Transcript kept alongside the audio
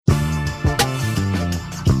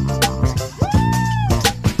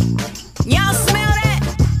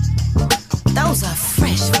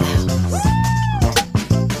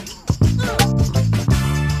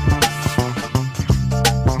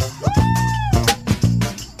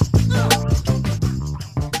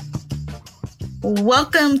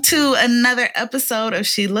Welcome to another episode of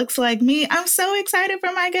She Looks Like Me. I'm so excited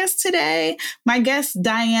for my guest today. My guest,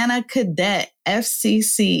 Diana Cadet,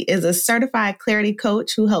 FCC, is a certified clarity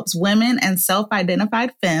coach who helps women and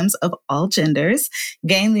self-identified femmes of all genders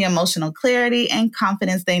gain the emotional clarity and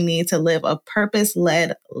confidence they need to live a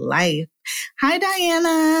purpose-led life. Hi,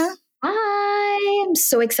 Diana. Hi, I'm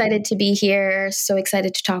so excited to be here. So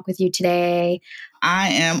excited to talk with you today. I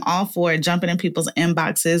am all for jumping in people's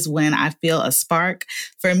inboxes when I feel a spark.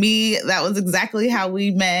 For me, that was exactly how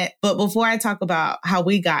we met. But before I talk about how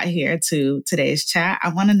we got here to today's chat, I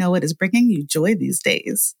want to know what is bringing you joy these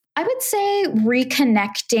days. I would say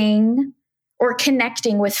reconnecting or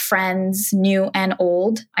connecting with friends, new and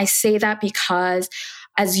old. I say that because,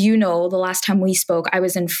 as you know, the last time we spoke, I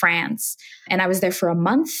was in France and I was there for a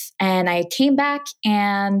month and I came back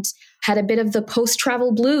and had a bit of the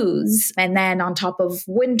post-travel blues. And then on top of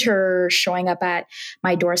winter showing up at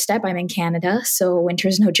my doorstep, I'm in Canada, so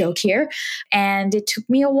winter's no joke here. And it took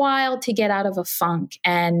me a while to get out of a funk.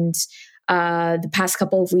 And the past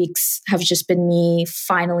couple of weeks have just been me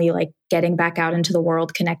finally like getting back out into the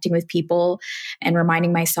world, connecting with people and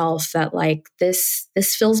reminding myself that like this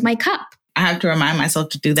fills my cup. I have to remind myself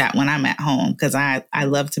to do that when I'm at home because I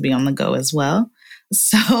love to be on the go as well.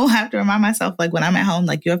 So I have to remind myself, like when I'm at home,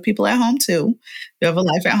 like you have people at home too. You have a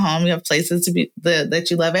life at home. You have places to be that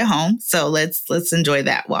you love at home. So let's enjoy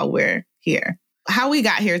that while we're here. How we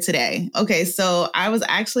got here today. Okay, so I was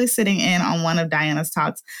actually sitting in on one of Diana's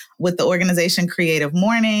talks with the organization Creative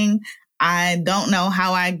Morning. I don't know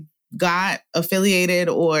how I got affiliated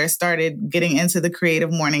or started getting into the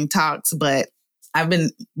Creative Morning talks, but I've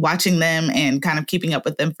been watching them and kind of keeping up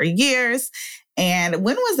with them for years. And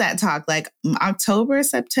when was that talk? Like October,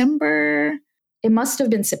 September? It must have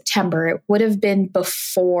been September. It would have been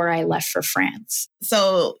before I left for France.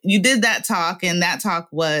 So you did that talk, and that talk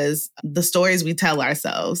was the stories we tell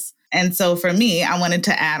ourselves. And so for me, I wanted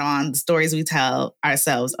to add on the stories we tell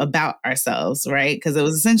ourselves about ourselves, right? Because it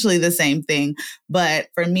was essentially the same thing. But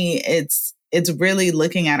for me, it's really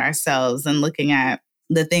looking at ourselves and looking at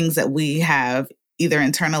the things that we have either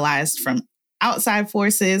internalized from outside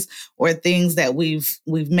forces or things that we've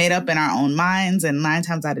made up in our own minds. And 9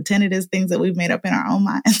 times out of 10, it is things that we've made up in our own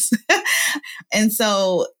minds. And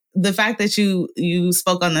so the fact that you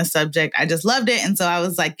spoke on this subject, I just loved it. And so I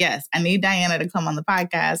was like, yes, I need Diana to come on the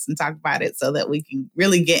podcast and talk about it so that we can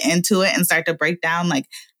really get into it and start to break down, like,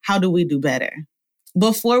 how do we do better?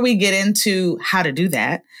 Before we get into how to do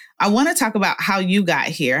that, I want to talk about how you got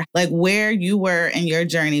here, like where you were in your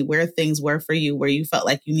journey, where things were for you, where you felt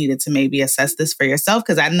like you needed to maybe assess this for yourself.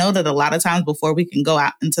 Because I know that a lot of times before we can go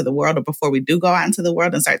out into the world or before we do go out into the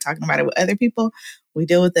world and start talking about it with other people, we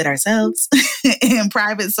deal with it ourselves in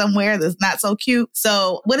private somewhere that's not so cute.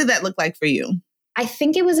 So what did that look like for you? I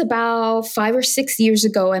think it was about 5 or 6 years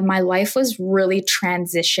ago and my life was really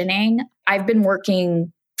transitioning. I've been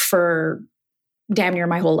working for damn near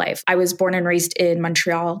my whole life. I was born and raised in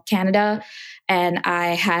Montreal, Canada, and I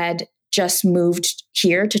had just moved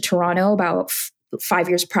here to Toronto about 5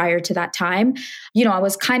 years prior to that time. You know, I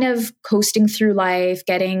was kind of coasting through life,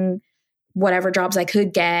 getting whatever jobs I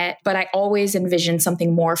could get, but I always envisioned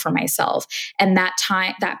something more for myself. And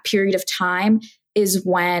that period of time is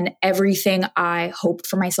when everything I hoped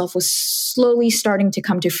for myself was slowly starting to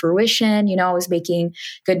come to fruition. You know, I was making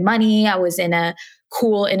good money. I was in a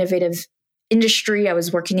cool, innovative industry. I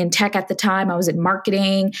was working in tech at the time. I was in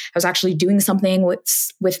marketing. I was actually doing something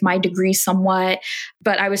with my degree somewhat,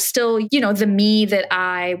 but I was still, you know, the me that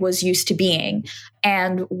I was used to being.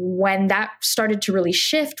 And when that started to really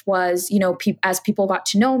shift was, you know, as people got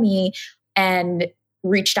to know me and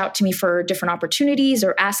reached out to me for different opportunities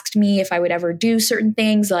or asked me if I would ever do certain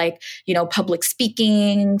things like, you know, public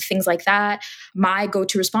speaking, things like that, my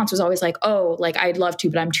go-to response was always like, oh, like I'd love to,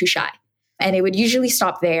 but I'm too shy. And it would usually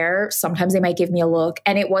stop there. Sometimes they might give me a look.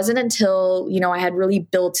 And it wasn't until, you know, I had really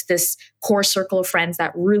built this core circle of friends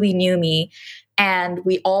that really knew me. And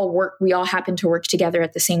we all happened to work together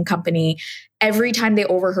at the same company. Every time they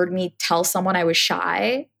overheard me tell someone I was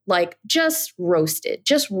shy, like just roasted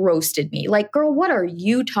me. Like, girl, what are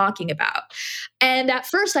you talking about? And at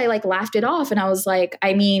first I like laughed it off. And I was like,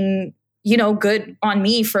 I mean, you know, good on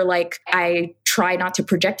me for like, I try not to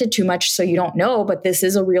project it too much so you don't know, but this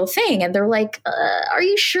is a real thing. And they're like, are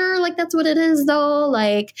you sure? Like, that's what it is though?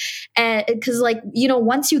 Like, cause like, you know,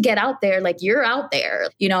 once you get out there, like you're out there,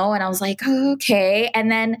 you know? And I was like, okay.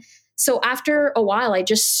 And then, so after a while, I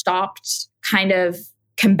just stopped kind of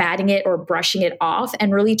combating it or brushing it off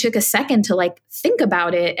and really took a second to like think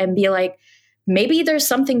about it and be like, maybe there's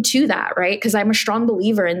something to that, right? Cause I'm a strong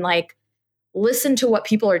believer in like, listen to what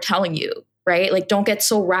people are telling you. right? Like, don't get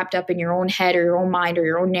so wrapped up in your own head or your own mind or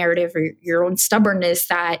your own narrative or your own stubbornness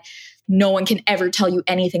that no one can ever tell you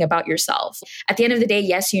anything about yourself. At the end of the day,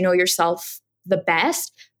 yes, you know yourself the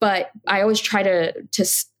best, but I always try to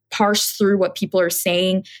parse through what people are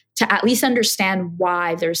saying to at least understand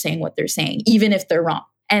why they're saying what they're saying, even if they're wrong.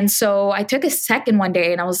 And so I took a second one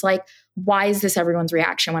day and I was like, why is this everyone's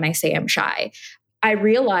reaction when I say I'm shy? I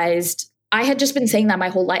realized I had just been saying that my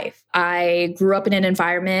whole life. I grew up in an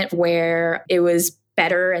environment where it was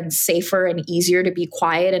better and safer and easier to be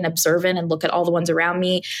quiet and observant and look at all the ones around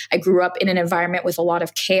me. I grew up in an environment with a lot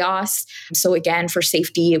of chaos. So again, for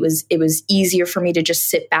safety, it was easier for me to just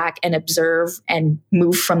sit back and observe and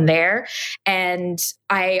move from there. And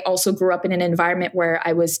I also grew up in an environment where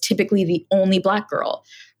I was typically the only Black girl,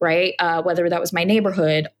 right? Whether that was my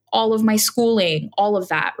neighborhood, all of my schooling, all of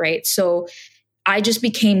that, right? So I just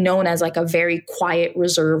became known as like a very quiet,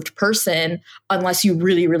 reserved person unless you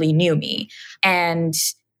really, really knew me. And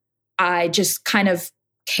I just kind of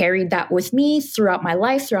carried that with me throughout my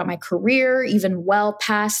life, throughout my career, even well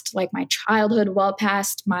past like my childhood, well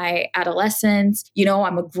past my adolescence. You know,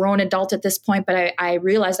 I'm a grown adult at this point, but I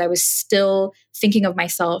realized I was still thinking of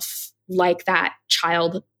myself like that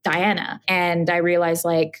child Diana. And I realized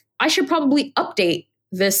like I should probably update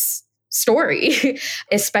this story,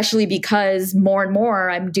 especially because more and more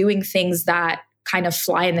I'm doing things that kind of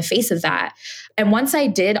fly in the face of that. And once I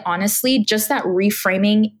did, honestly, just that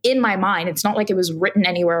reframing in my mind, it's not like it was written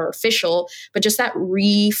anywhere or official, but just that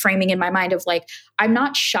reframing in my mind of like, I'm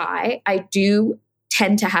not shy. I do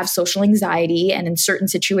tend to have social anxiety. And in certain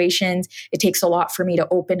situations, it takes a lot for me to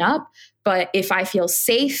open up. But if I feel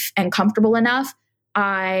safe and comfortable enough,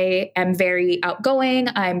 I am very outgoing.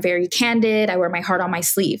 I'm very candid. I wear my heart on my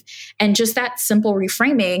sleeve. And just that simple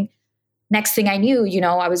reframing, next thing I knew, you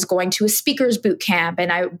know, I was going to a speakers boot camp and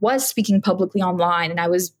I was speaking publicly online and I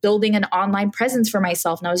was building an online presence for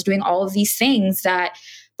myself. And I was doing all of these things that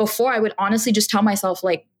before I would honestly just tell myself,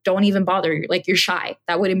 like, don't even bother. Like, you're shy.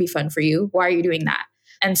 That wouldn't be fun for you. Why are you doing that?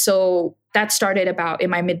 And so that started about in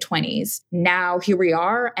my mid-20s. Now here we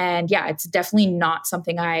are. And yeah, it's definitely not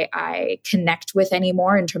something I connect with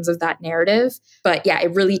anymore in terms of that narrative. But yeah,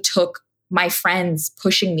 it really took my friends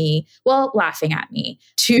pushing me, well, laughing at me,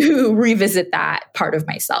 to revisit that part of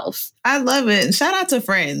myself. I love it. And shout out to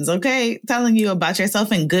friends, okay? Telling you about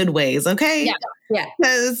yourself in good ways, okay? Yeah.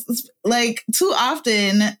 Because like too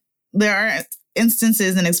often there are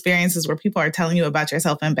instances and experiences where people are telling you about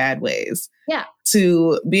yourself in bad ways. Yeah.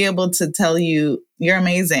 To be able to tell you you're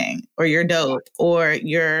amazing or you're dope or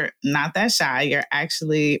you're not that shy, you're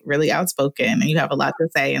actually really outspoken and you have a lot to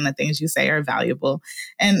say and the things you say are valuable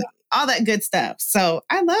and all that good stuff. So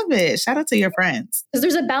I love it. Shout out to your friends. Because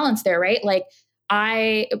there's a balance there, right? Like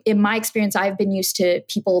in my experience, I've been used to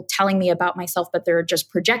people telling me about myself, but they're just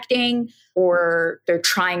projecting or they're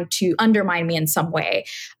trying to undermine me in some way.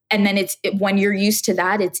 And then when you're used to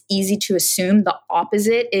that, it's easy to assume the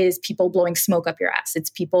opposite is people blowing smoke up your ass. It's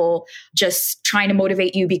people just trying to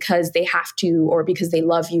motivate you because they have to or because they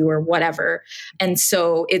love you or whatever. And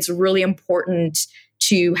so it's really important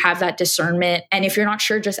to have that discernment. And if you're not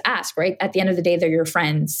sure, just ask, right? At the end of the day, they're your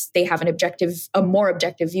friends. They have a more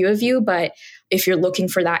objective view of you. But if you're looking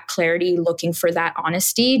for that clarity, looking for that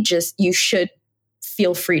honesty, you should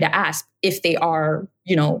feel free to ask if they are,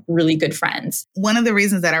 really good friends. One of the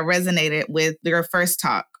reasons that I resonated with your first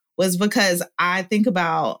talk was because I think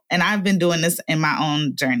about, and I've been doing this in my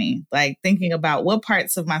own journey, like thinking about what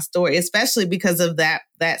parts of my story, especially because of that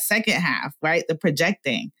second half, right? The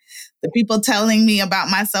projecting, the people telling me about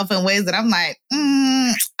myself in ways that I'm like,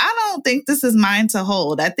 I don't think this is mine to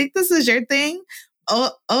hold. I think this is your thing.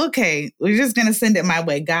 Oh, okay. We're just going to send it my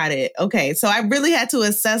way. Got it. Okay. So I really had to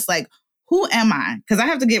assess like, who am I? Because I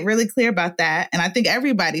have to get really clear about that. And I think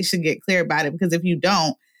everybody should get clear about it because if you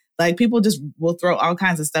don't, like people just will throw all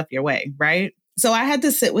kinds of stuff your way, right? So I had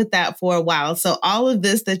to sit with that for a while. So all of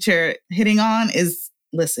this that you're hitting on is,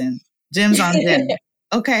 listen, gems on gems.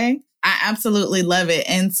 Okay? I absolutely love it.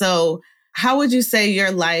 And so how would you say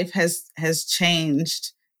your life has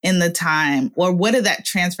changed in the time? Or what did that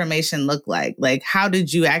transformation look like? Like, how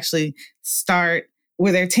did you actually start?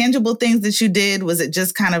 Were there tangible things that you did? Was it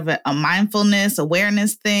just kind of a mindfulness,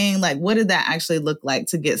 awareness thing? Like, what did that actually look like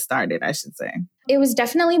to get started, I should say? It was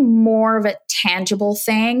definitely more of a tangible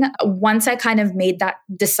thing. Once I kind of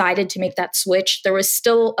decided to make that switch, there was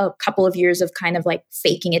still a couple of years of kind of like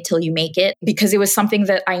faking it till you make it, because it was something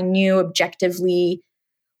that I knew objectively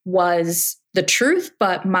was the truth,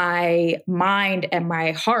 but my mind and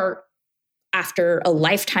my heart, after a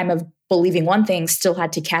lifetime of believing one thing, still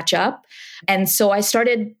had to catch up. And so I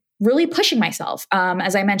started really pushing myself.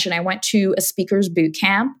 As I mentioned, I went to a speakers boot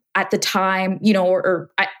camp at the time,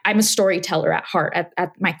 I'm a storyteller at heart.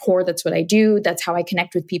 At my core, that's what I do. That's how I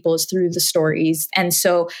connect with people, is through the stories. And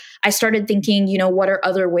so I started thinking, what are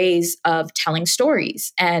other ways of telling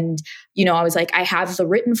stories? And, I was like, I have the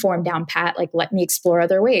written form down pat, like, let me explore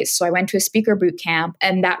other ways. So I went to a speaker boot camp,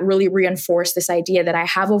 and that really reinforced this idea that I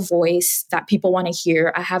have a voice that people want to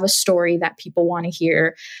hear. I have a story that people want to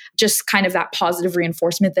hear, just kind of that positive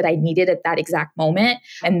reinforcement that I needed at that exact moment.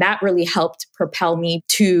 And that really helped propel me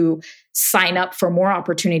to sign up for more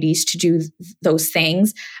opportunities to do those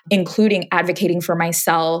things, including advocating for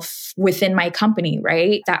myself within my company,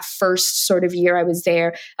 right? That first sort of year I was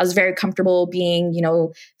there, I was very comfortable being,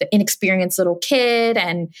 the inexperienced little kid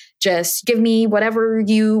and just give me whatever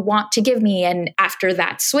you want to give me. And after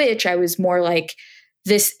that switch, I was more like,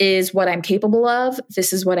 this is what I'm capable of.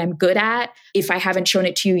 This is what I'm good at. If I haven't shown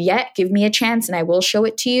it to you yet, give me a chance and I will show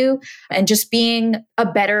it to you. And just being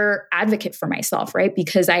a better advocate for myself, right?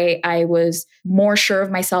 Because I was more sure of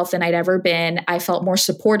myself than I'd ever been. I felt more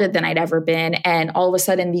supported than I'd ever been. And all of a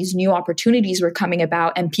sudden, these new opportunities were coming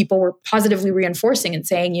about and people were positively reinforcing and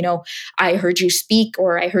saying, I heard you speak,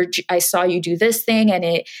 or I saw you do this thing and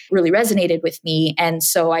it really resonated with me. And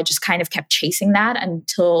so I just kind of kept chasing that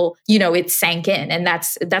until, it sank in. And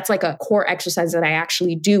that's like a core exercise that I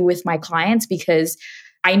actually do with my clients, because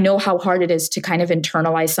I know how hard it is to kind of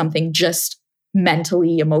internalize something just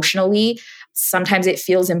mentally, emotionally. Sometimes it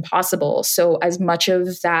feels impossible. So as much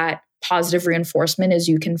of that positive reinforcement as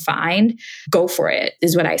you can find, go for it,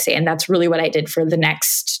 is what I say. And that's really what I did for the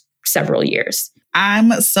next several years.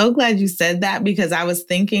 I'm so glad you said that, because I was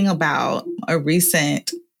thinking about a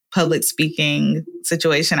recent public speaking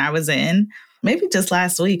situation I was in. Maybe just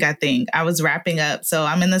last week, I think. I was wrapping up. So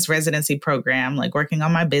I'm in this residency program, like working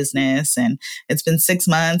on my business. And it's been 6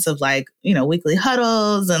 months of weekly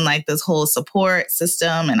huddles and like this whole support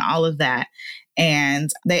system and all of that.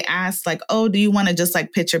 And they asked like, oh, do you want to just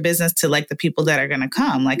like pitch your business to like the people that are going to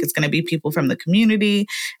come? Like it's going to be people from the community.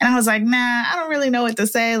 And I was like, nah, I don't really know what to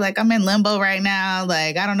say. Like I'm in limbo right now.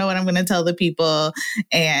 Like I don't know what I'm going to tell the people.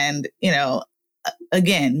 And,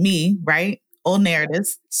 again, me, right? Old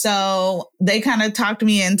narratives. So they kind of talked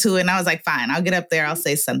me into it and I was like, fine, I'll get up there. I'll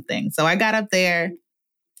say something. So I got up there.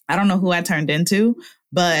 I don't know who I turned into,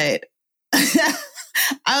 but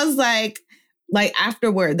I was like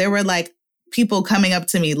afterward, there were like people coming up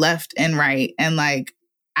to me left and right. And like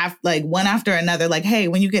one after another, like, hey,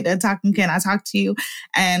 when you get done talking, can I talk to you?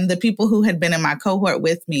 And the people who had been in my cohort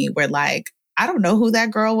with me were like, I don't know who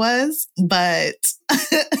that girl was, but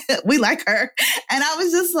we like her. And I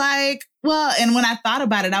was just like, well, and when I thought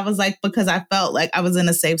about it, I was like, because I felt like I was in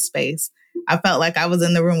a safe space. I felt like I was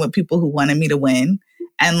in the room with people who wanted me to win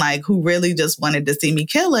and like who really just wanted to see me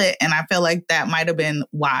kill it. And I feel like that might have been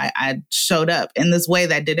why I showed up in this way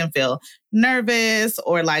that didn't feel nervous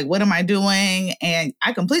or like, what am I doing? And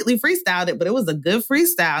I completely freestyled it, but it was a good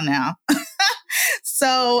freestyle now.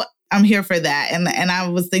 So I'm here for that. And I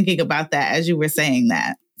was thinking about that as you were saying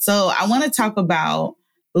that. So I want to talk about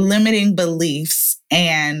limiting beliefs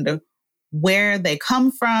and where they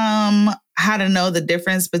come from, how to know the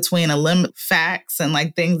difference between facts and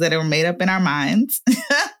like things that are made up in our minds.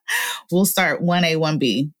 We'll start 1A,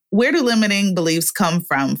 1B. Where do limiting beliefs come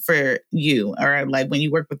from for you? Or like when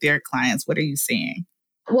you work with your clients, what are you seeing?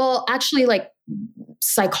 Well, actually, like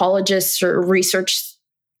psychologists or research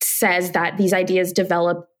says that these ideas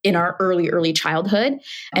develop in our early childhood.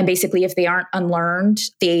 And basically, if they aren't unlearned,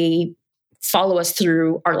 they follow us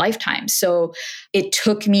through our lifetime. So it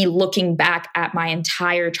took me looking back at my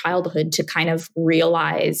entire childhood to kind of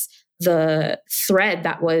realize the thread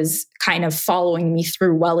that was kind of following me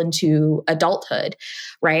through well into adulthood,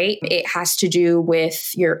 right? It has to do with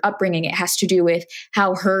your upbringing. It has to do with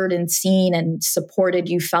how heard and seen and supported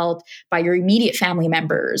you felt by your immediate family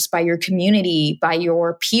members, by your community, by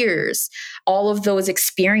your peers. All of those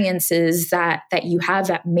experiences that you have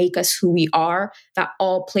that make us who we are, that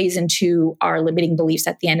all plays into our limiting beliefs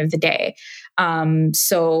at the end of the day.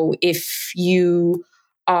 So if you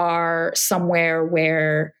are somewhere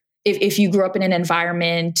where if you grew up in an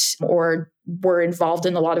environment or were involved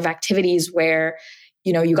in a lot of activities where,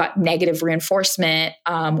 you got negative reinforcement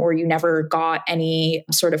or you never got any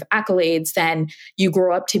sort of accolades, then you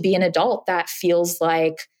grow up to be an adult that feels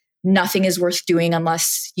like nothing is worth doing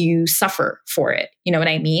unless you suffer for it. You know what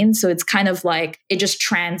I mean? So it's kind of like it just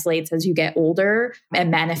translates as you get older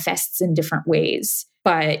and manifests in different ways.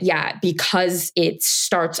 But yeah, because it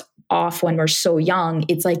starts off when we're so young,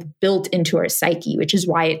 it's like built into our psyche, which is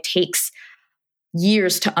why it takes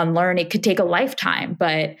years to unlearn. It could take a lifetime,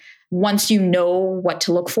 but once you know what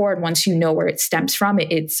to look for and once you know where it stems from,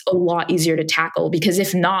 it's a lot easier to tackle, because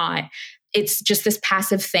if not, it's just this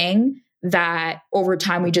passive thing that over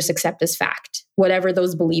time we just accept as fact. Whatever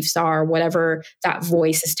those beliefs are, whatever that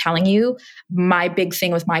voice is telling you. My big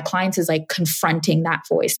thing with my clients is like confronting that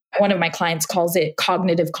voice. One of my clients calls it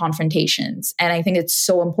cognitive confrontations. And I think it's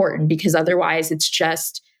so important because otherwise it's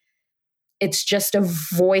just a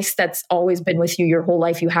voice that's always been with you your whole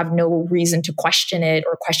life. You have no reason to question it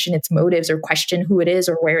or question its motives or question who it is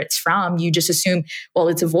or where it's from. You just assume, well,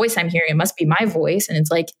 it's a voice I'm hearing. It must be my voice. And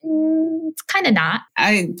it's like, it's kind of not.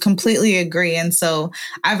 I completely agree. And so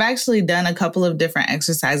I've actually done a couple of different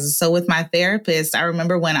exercises. So with my therapist, I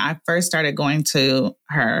remember when I first started going to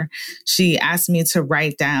her, she asked me to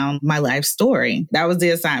write down my life story. That was the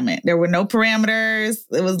assignment. There were no parameters.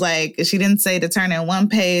 It was like, she didn't say to turn in one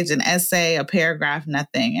page, an essay, a paragraph,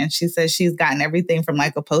 nothing. And she says she's gotten everything from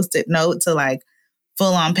like a Post-it note to like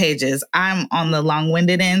full on pages. I'm on the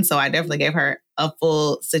long-winded end, so I definitely gave her a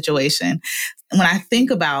full situation. When I think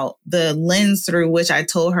about the lens through which I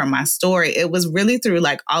told her my story, it was really through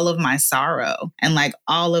like all of my sorrow and like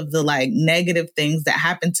all of the like negative things that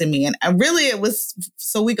happened to me. And really it was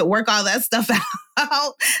so we could work all that stuff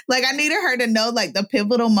out. Like I needed her to know like the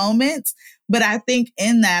pivotal moments. But I think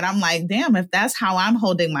in that, I'm like, damn, if that's how I'm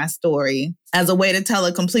holding my story as a way to tell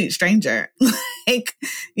a complete stranger, like,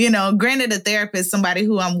 you know, granted a therapist, somebody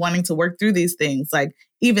who I'm wanting to work through these things, like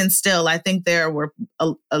even still, I think there were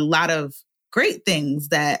a lot of great things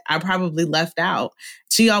that I probably left out.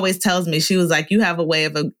 She always tells me, she was like, you have a way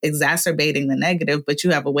of exacerbating the negative, but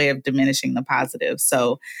you have a way of diminishing the positive.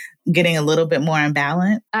 So getting a little bit more in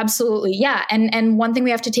balance. Absolutely. Yeah. And one thing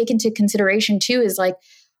we have to take into consideration too is like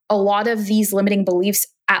a lot of these limiting beliefs,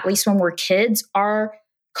 at least when we're kids, are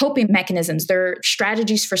coping mechanisms. They're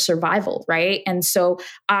strategies for survival, right? And so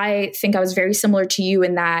I think I was very similar to you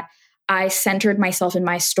in that I centered myself in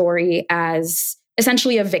my story as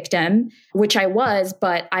essentially a victim, which I was,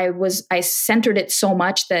 but I centered it so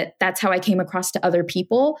much that that's how I came across to other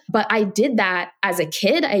people. But I did that as a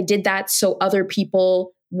kid. I did that so other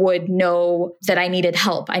people would know that I needed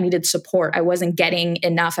help. I needed support. I wasn't getting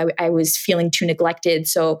enough. I was feeling too neglected.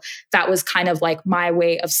 So that was kind of like my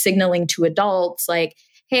way of signaling to adults, like,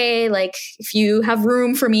 hey, like if you have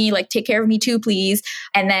room for me, like take care of me too, please.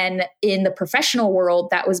 And then in the professional world,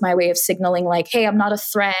 that was my way of signaling like, hey, I'm not a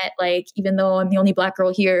threat. Like, even though I'm the only Black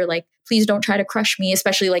girl here, like, please don't try to crush me.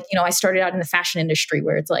 Especially like, you know, I started out in the fashion industry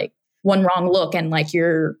where it's like one wrong look and like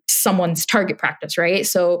you're someone's target practice, right?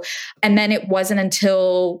 So, and then it wasn't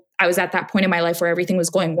until I was at that point in my life where everything was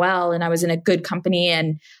going well and I was in a good company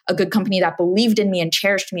and a good company that believed in me and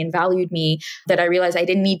cherished me and valued me that I realized I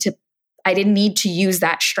didn't need to use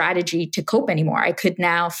that strategy to cope anymore. I could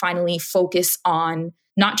now finally focus on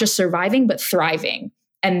not just surviving, but thriving.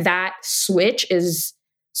 And that switch is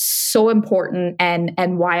so important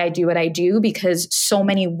and why I do what I do, because so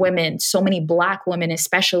many women, so many Black women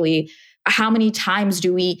especially, how many times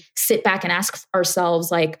do we sit back and ask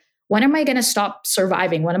ourselves, like, when am I going to stop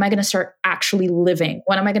surviving? When am I going to start actually living?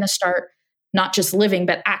 When am I going to start not just living,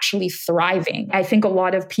 but actually thriving? I think a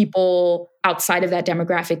lot of people outside of that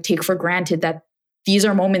demographic take for granted that these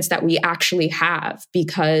are moments that we actually have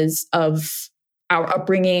because of our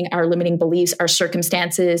upbringing, our limiting beliefs, our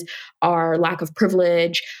circumstances, our lack of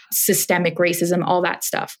privilege, systemic racism, all that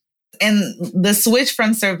stuff. And the switch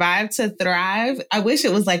from survive to thrive, I wish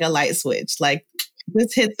it was like a light switch, like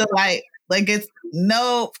just hit the light. Like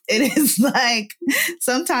nope, it is like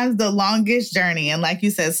sometimes the longest journey. And like you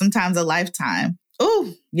said, sometimes a lifetime.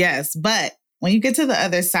 Oh, yes. But when you get to the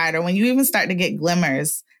other side, or when you even start to get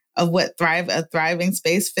glimmers of what a thriving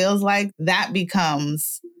space feels like, that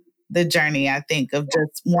becomes the journey, I think, of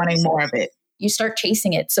just wanting more of it. You start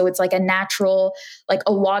chasing it. So it's like a natural, like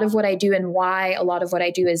a lot of what I do and why a lot of what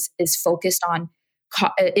I do is focused on,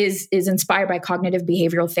 is inspired by cognitive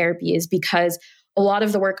behavioral therapy, is because a lot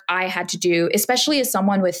of the work I had to do, especially as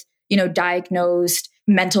someone with, you know, diagnosed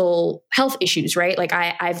mental health issues, right? Like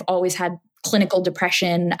I've always had clinical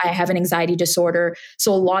depression. I have an anxiety disorder.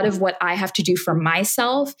 So a lot of what I have to do for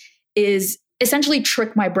myself is essentially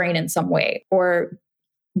trick my brain in some way, or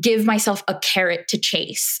give myself a carrot to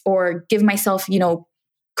chase, or give myself, you know,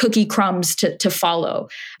 cookie crumbs to follow.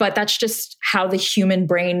 But that's just how the human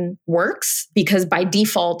brain works, because by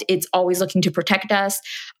default, it's always looking to protect us.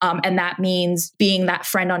 And that means being that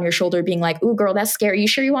friend on your shoulder, being like, ooh, girl, that's scary. You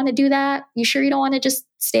sure you want to do that? You sure you don't want to just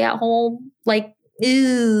stay at home? Like,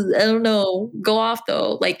 ew, I don't know. Go off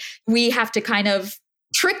though. Like, we have to kind of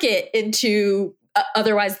trick it into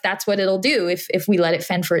otherwise that's what it'll do if we let it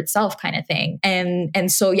fend for itself, kind of thing.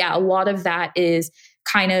 And so, yeah, a lot of that is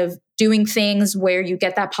kind of doing things where you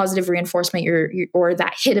get that positive reinforcement or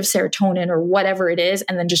that hit of serotonin or whatever it is,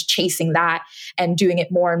 and then just chasing that and doing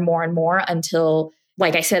it more and more and more until,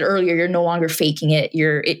 like I said earlier, you're no longer faking it.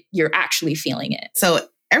 You're actually feeling it. So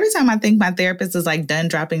every time I think my therapist is like done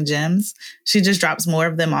dropping gems, she just drops more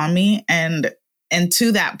of them on me. And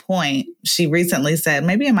to that point, she recently said,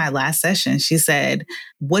 maybe in my last session, she said,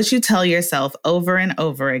 what you tell yourself over and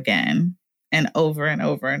over again and over and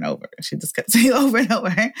over and over. She just kept saying over and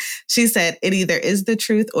over. She said, it either is the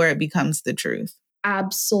truth or it becomes the truth.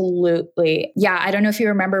 Absolutely. Yeah. I don't know if you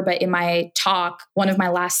remember, but in my talk, one of my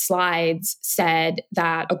last slides said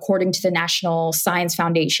that according to the National Science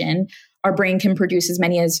Foundation, our brain can produce as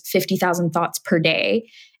many as 50,000 thoughts per day.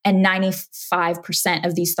 And 95%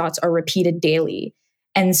 of these thoughts are repeated daily.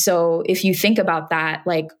 And so if you think about that,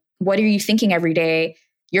 like, what are you thinking every day?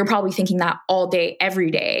 You're probably thinking that all day, every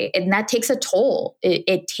day. And that takes a toll.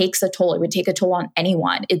 It takes a toll. It would take a toll on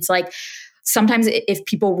anyone. It's like, sometimes if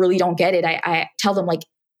people really don't get it, I tell them, like,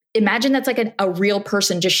 imagine that's like a real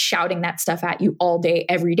person just shouting that stuff at you all day,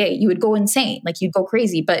 every day. You would go insane. Like, you'd go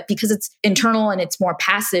crazy. But because it's internal and it's more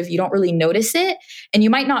passive, you don't really notice it. And you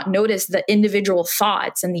might not notice the individual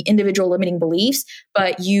thoughts and the individual limiting beliefs,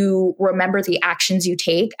 but you remember the actions you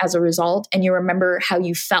take as a result, and you remember how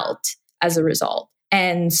you felt as a result.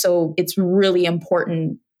 And so it's really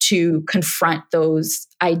important to confront those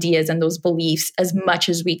ideas and those beliefs as much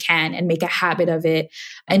as we can and make a habit of it,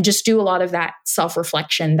 and just do a lot of that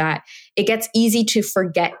self-reflection that it gets easy to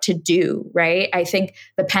forget to do, right? I think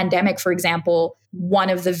the pandemic, for example, one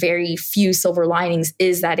of the very few silver linings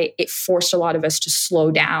is that it forced a lot of us to slow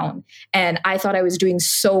down. And I thought I was doing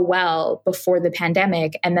so well before the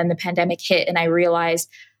pandemic, and then the pandemic hit and I realized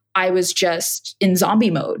I was just in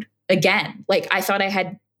zombie mode again. Like, I thought I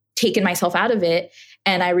had taken myself out of it,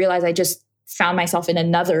 and I realized I just found myself in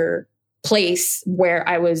another place where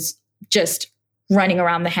I was just running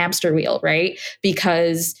around the hamster wheel, right?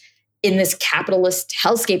 Because in this capitalist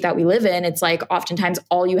hellscape that we live in, it's like oftentimes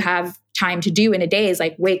all you have time to do in a day is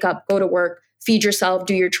like wake up, go to work, feed yourself,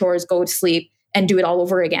 do your chores, go to sleep, and do it all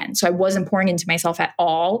over again. So I wasn't pouring into myself at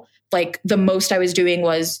all. Like, the most I was doing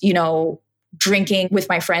was, drinking with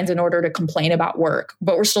my friends in order to complain about work,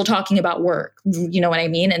 but we're still talking about work. You know what I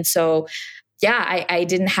mean? And so, yeah, I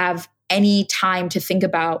didn't have any time to think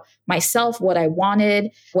about myself, what I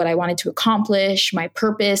wanted to accomplish, my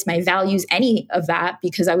purpose, my values, any of that,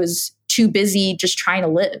 because I was too busy just trying to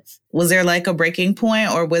live. Was there like a breaking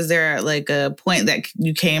point, or was there like a point that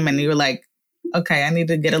you came and you were like, okay, I need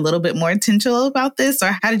to get a little bit more intentional about this?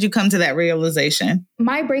 Or how did you come to that realization?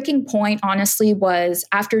 My breaking point, honestly, was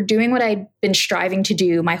after doing what I'd been striving to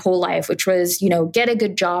do my whole life, which was, get a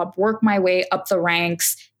good job, work my way up the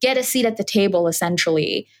ranks, get a seat at the table,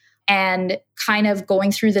 essentially, and kind of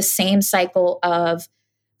going through the same cycle of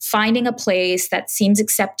finding a place that seems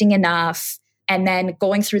accepting enough, and then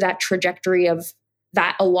going through that trajectory of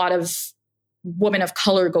that a lot of women of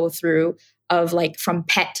color go through, of like from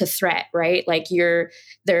pet to threat, right? Like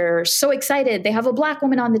they're so excited. They have a Black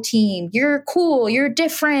woman on the team. You're cool. You're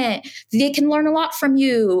different. They can learn a lot from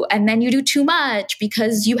you. And then you do too much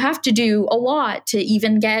because you have to do a lot to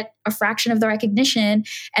even get a fraction of the recognition.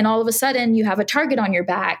 And all of a sudden you have a target on your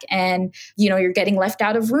back, and, you're getting left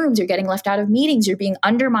out of rooms. You're getting left out of meetings. You're being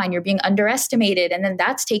undermined. You're being underestimated. And then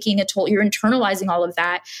that's taking a toll. You're internalizing all of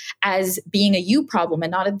that as being a you problem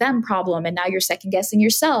and not a them problem. And now you're second guessing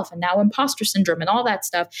yourself, and now imposter syndrome and all that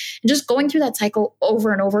stuff. And just going through that cycle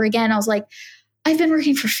over and over again, I was like, I've been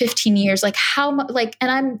working for 15 years. Like, how much,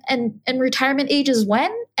 and retirement age is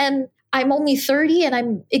when? And I'm only 30 and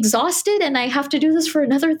I'm exhausted and I have to do this for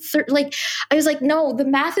another 30. Like, I was like, no, the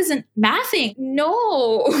math isn't mathing.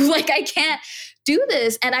 No, like, I can't do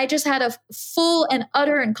this. And I just had a full and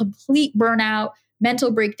utter and complete burnout,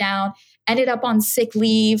 mental breakdown, ended up on sick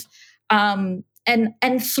leave. And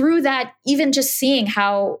through that, even just seeing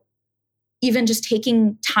how even just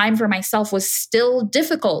taking time for myself was still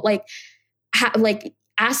difficult. Like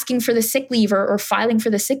asking for the sick leave or filing for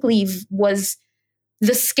the sick leave was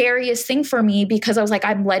the scariest thing for me, because I was like,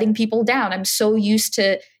 I'm letting people down. I'm so used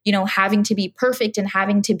to, having to be perfect and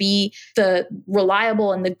having to be the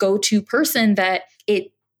reliable and the go-to person that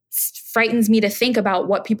it frightens me to think about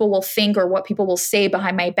what people will think or what people will say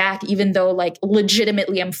behind my back, even though like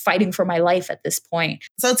legitimately I'm fighting for my life at this point.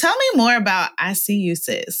 So tell me more about I See You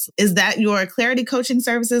Sis. Is that your Clarity coaching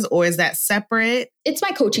services, or is that separate? It's my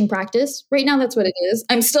coaching practice. Right now, that's what it is.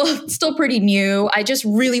 I'm still pretty new. I just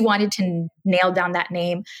really wanted to nail down that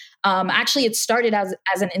name. Actually, it started as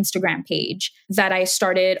an Instagram page that I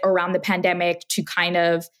started around the pandemic to kind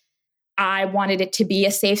of I wanted it to be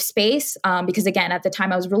a safe space because, again, at the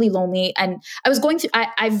time I was really lonely and I was going through,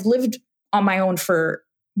 I've lived on my own for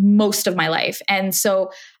most of my life. And so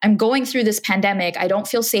I'm going through this pandemic. I don't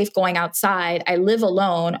feel safe going outside. I live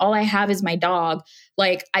alone. All I have is my dog.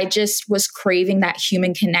 Like, I just was craving that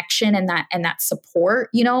human connection and that support,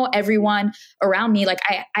 everyone around me. Like,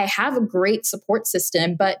 I have a great support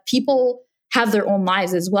system, but people have their own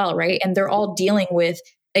lives as well, right? And they're all dealing with,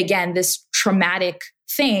 again, this traumatic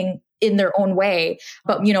thing in their own way.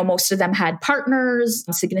 But, most of them had partners,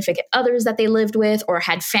 significant others that they lived with, or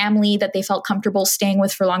had family that they felt comfortable staying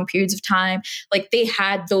with for long periods of time. Like, they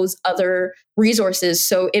had those other resources.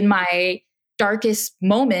 So in my darkest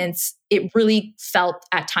moments, it really felt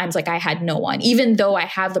at times like I had no one, even though I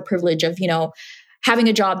have the privilege of, having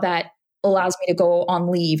a job that allows me to go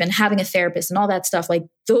on leave and having a therapist and all that stuff. Like,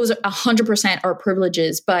 those 100% are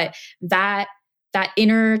privileges, but that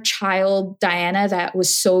inner child Diana that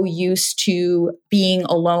was so used to being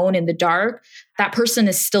alone in the dark, that person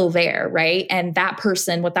is still there, right? And that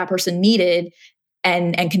person, what that person needed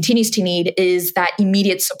and continues to need is that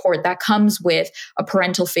immediate support that comes with a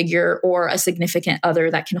parental figure or a significant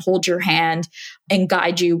other that can hold your hand and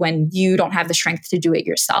guide you when you don't have the strength to do it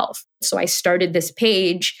yourself. So I started this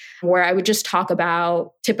page where I would just talk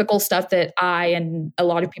about typical stuff that I and a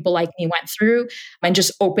lot of people like me went through and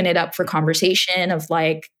just open it up for conversation of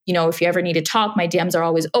like, if you ever need to talk, my DMs are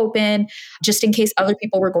always open, just in case other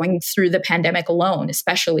people were going through the pandemic alone,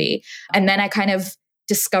 especially. And then I kind of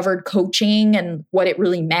discovered coaching and what it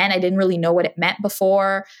really meant. I didn't really know what it meant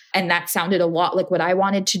before. And that sounded a lot like what I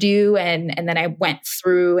wanted to do. And then I went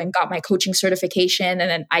through and got my coaching certification. And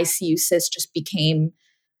then ICU Sis just became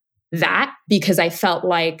that, because I felt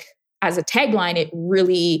like as a tagline, it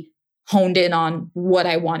really honed in on what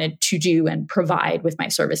I wanted to do and provide with my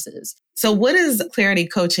services. So what does Clarity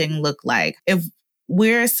Coaching look like? If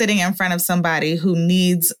we're sitting in front of somebody who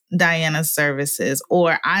needs Diana's services,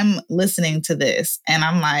 or I'm listening to this and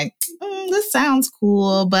I'm like, this sounds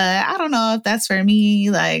cool, but I don't know if that's for me.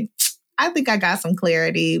 Like, I think I got some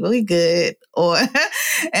clarity, but we good.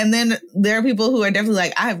 And then there are people who are definitely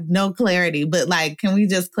like, I have no clarity, but like, can we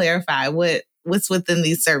just clarify what's within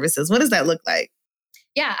these services? What does that look like?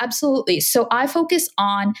 Yeah, absolutely. So I focus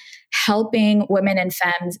on helping women and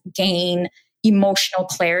femmes gain emotional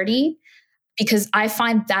clarity, because I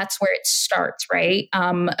find that's where it starts, right?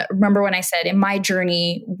 Remember when I said in my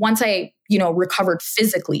journey, once I, recovered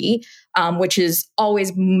physically, which is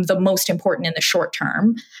always the most important in the short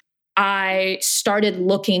term, I started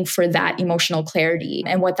looking for that emotional clarity.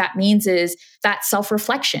 And what that means is that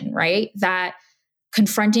self-reflection, right? That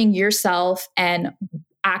confronting yourself and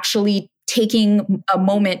actually taking a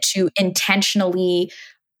moment to intentionally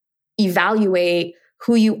evaluate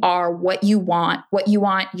who you are, what you want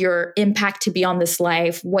your impact to be on this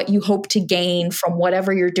life, what you hope to gain from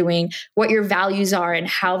whatever you're doing, what your values are, and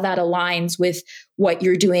how that aligns with what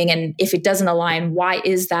you're doing. And if it doesn't align, why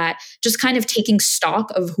is that? Just kind of taking stock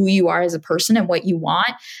of who you are as a person and what you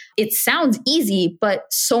want. It sounds easy, but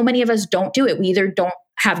so many of us don't do it. We either don't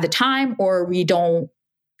have the time, or we don't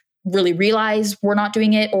really realize we're not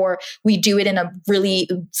doing it, or we do it in a really,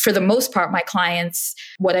 for the most part, my clients,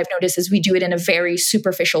 what I've noticed is we do it in a very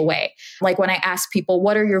superficial way. Like when I ask people,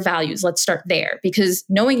 what are your values? Let's start there, because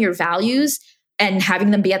knowing your values and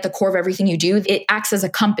having them be at the core of everything you do, it acts as a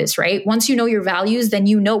compass, right? Once you know your values, then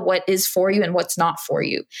you know what is for you and what's not for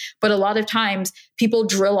you. But a lot of times people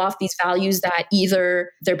drill off these values that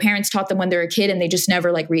either their parents taught them when they were a kid and they just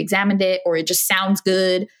never like re-examined it, or it just sounds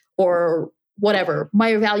good, or whatever.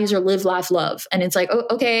 My values are live, laugh, love. And it's like, oh,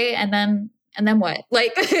 okay. And then what?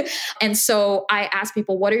 Like, and so I ask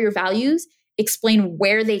people, what are your values? Explain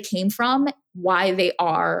where they came from, why they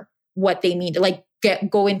are what they mean, like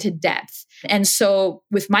go into depth. And so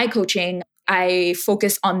with my coaching, I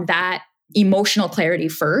focus on that emotional clarity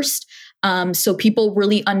first. So people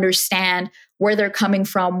really understand where they're coming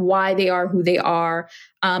from, why they are who they are.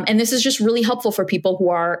 And this is just really helpful for people who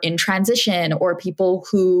are in transition, or people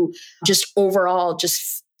who just overall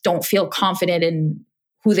just don't feel confident in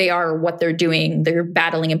who they are or what they're doing. They're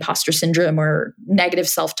battling imposter syndrome or negative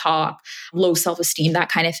self-talk, low self-esteem, that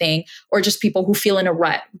kind of thing. Or just people who feel in a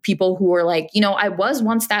rut, people who are like, I was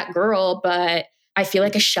once that girl, but I feel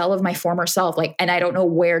like a shell of my former self, and I don't know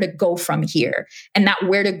where to go from here. And that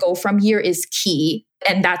where to go from here is key.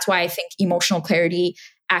 And that's why I think emotional clarity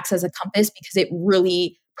acts as a compass, because it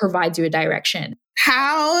really provides you a direction.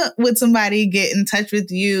 How would somebody get in touch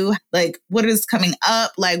with you? Like, what is coming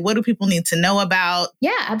up? Like, what do people need to know about?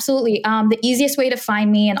 Yeah, absolutely. The easiest way to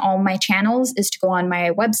find me in all my channels is to go on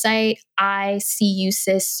my website,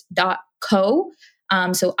 icusis.co.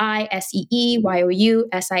 So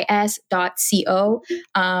ISEEYOUSIS.co,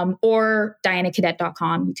 or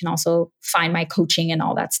DianaCadet.com. You can also find my coaching and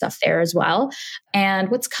all that stuff there as well. And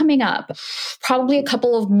what's coming up? Probably a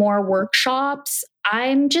couple of more workshops.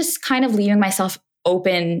 I'm just kind of leaving myself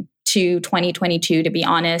open to 2022, to be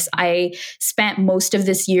honest. I spent most of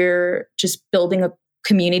this year just building a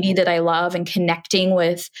community that I love and connecting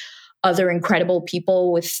with other incredible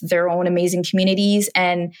people with their own amazing communities.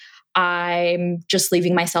 And I'm just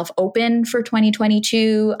leaving myself open for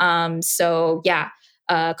 2022.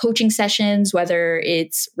 Coaching sessions, whether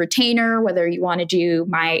it's retainer, whether you want to do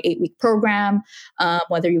my 8-week program,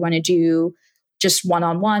 whether you want to do just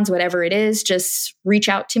one-on-ones, whatever it is, just reach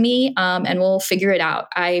out to me and we'll figure it out.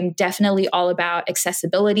 I'm definitely all about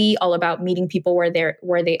accessibility, all about meeting people where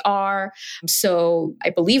they are. So I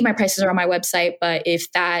believe my prices are on my website, but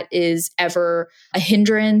if that is ever a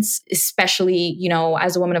hindrance, especially,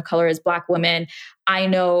 as a woman of color, as Black women, I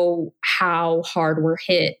know how hard we're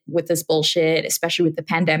hit with this bullshit, especially with the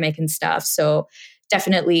pandemic and stuff. So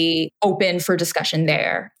definitely open for discussion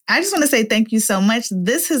there. I just want to say thank you so much.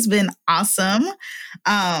 This has been awesome.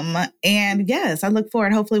 And yes, I look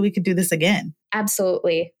forward. Hopefully we could do this again.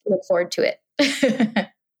 Absolutely. Look forward to it.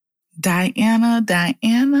 Diana,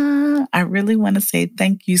 I really want to say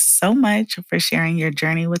thank you so much for sharing your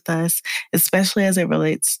journey with us, especially as it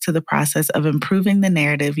relates to the process of improving the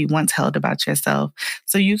narrative you once held about yourself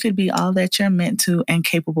so you could be all that you're meant to and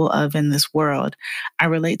capable of in this world. I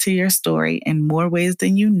relate to your story in more ways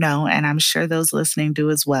than you know, and I'm sure those listening do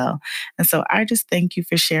as well. And so I just thank you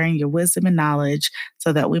for sharing your wisdom and knowledge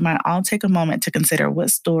so that we might all take a moment to consider what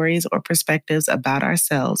stories or perspectives about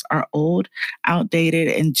ourselves are old, outdated,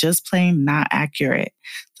 and just plain not accurate,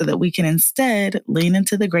 so that we can instead lean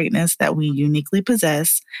into the greatness that we uniquely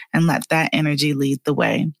possess and let that energy lead the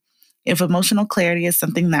way. If emotional clarity is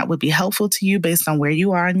something that would be helpful to you based on where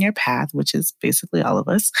you are in your path, which is basically all of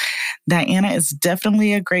us, Diana is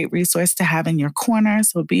definitely a great resource to have in your corner.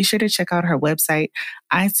 So be sure to check out her website,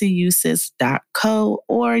 icusis.co,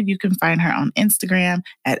 or you can find her on Instagram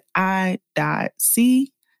at i.c.u.sis.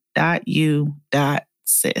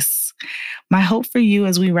 My hope for you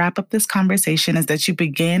as we wrap up this conversation is that you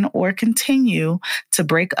begin or continue to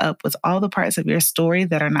break up with all the parts of your story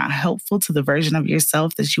that are not helpful to the version of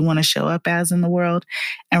yourself that you want to show up as in the world,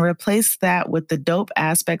 and replace that with the dope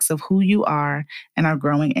aspects of who you are and are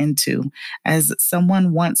growing into. As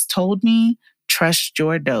someone once told me, trust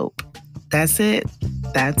your dope. That's it.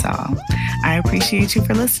 That's all. I appreciate you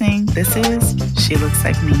for listening. This is She Looks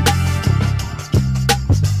Like Me.